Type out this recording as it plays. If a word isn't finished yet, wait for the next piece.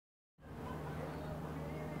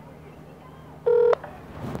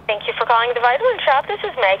calling the Vitamin Shop. This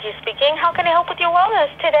is Maggie speaking. How can I help with your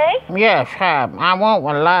wellness today? Yes, I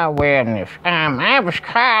want a lot of wellness. I was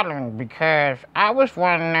calling because I was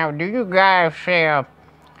wondering, do you guys sell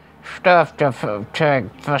stuff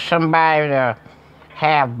for somebody to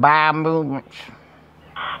have bowel movements?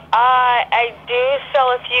 I do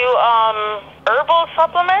sell a few herbal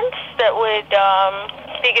supplements that would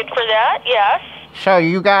be good for that, yes. So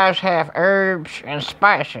you guys have herbs and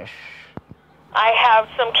spices? I have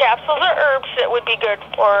some capsules of herbs that would be good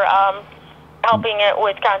for helping it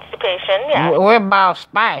with constipation, yes. What about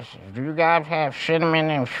spices? Do you guys have cinnamon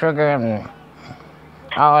and sugar and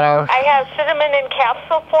all those? I have cinnamon in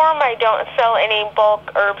capsule form. I don't sell any bulk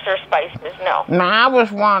herbs or spices, no. Now, I was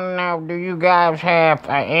wondering, do you guys have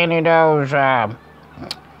any of those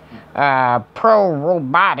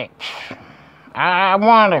pro-robotics? I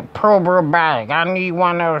want a pro-robotic. I need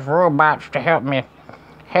one of those robots to help me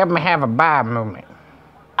have a bowel movement.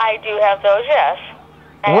 I do have those, yes.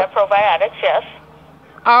 I have probiotics, yes.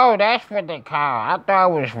 Oh, that's what they call it. I thought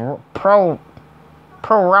it was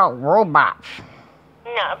robots.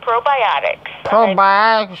 No, probiotics.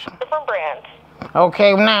 Probiotics? Different brands.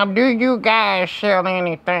 Okay, now do you guys sell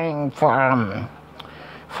anything for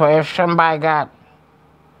if somebody got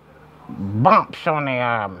bumps on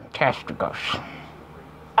their testicles?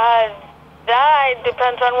 That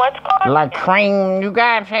depends on what's causing. Like cream? You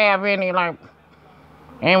guys have any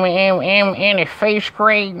any face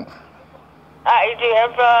cream? I do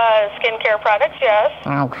have skincare products, yes.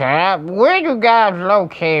 Okay, where you guys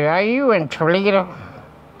located? Are you in Toledo?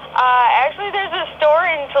 Actually, there's a store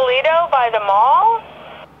in Toledo by the mall.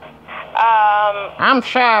 I'm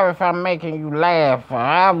sorry if I'm making you laugh.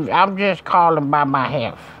 I'm just calling by my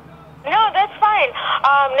health. No, that's fine.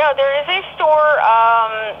 No, there is a store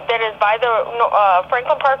that is by the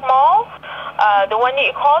Franklin Park Mall. The one that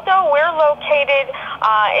you called, though, we're located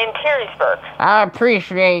in Perrysburg. I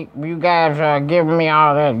appreciate you guys giving me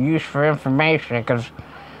all that useful information, because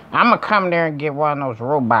I'm going to come there and get one of those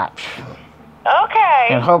robots. Okay.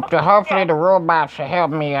 And hopefully the robots will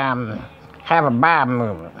help me have a bowel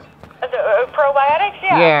movement. The probiotics,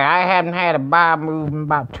 yeah? Yeah, I haven't had a bowel movement in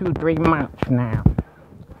about 2-3 months now.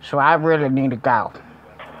 So I really need to go.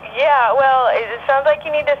 Yeah, well, it sounds like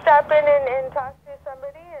you need to stop in and talk to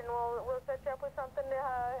somebody, and we'll set you up with something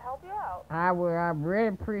to help you out. I really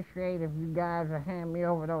appreciate if you guys will hand me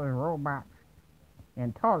over those robots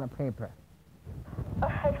and toilet paper.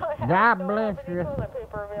 God bless you. Toilet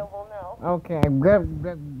paper available now. Okay,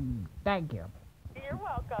 good. Thank you. You're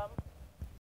welcome.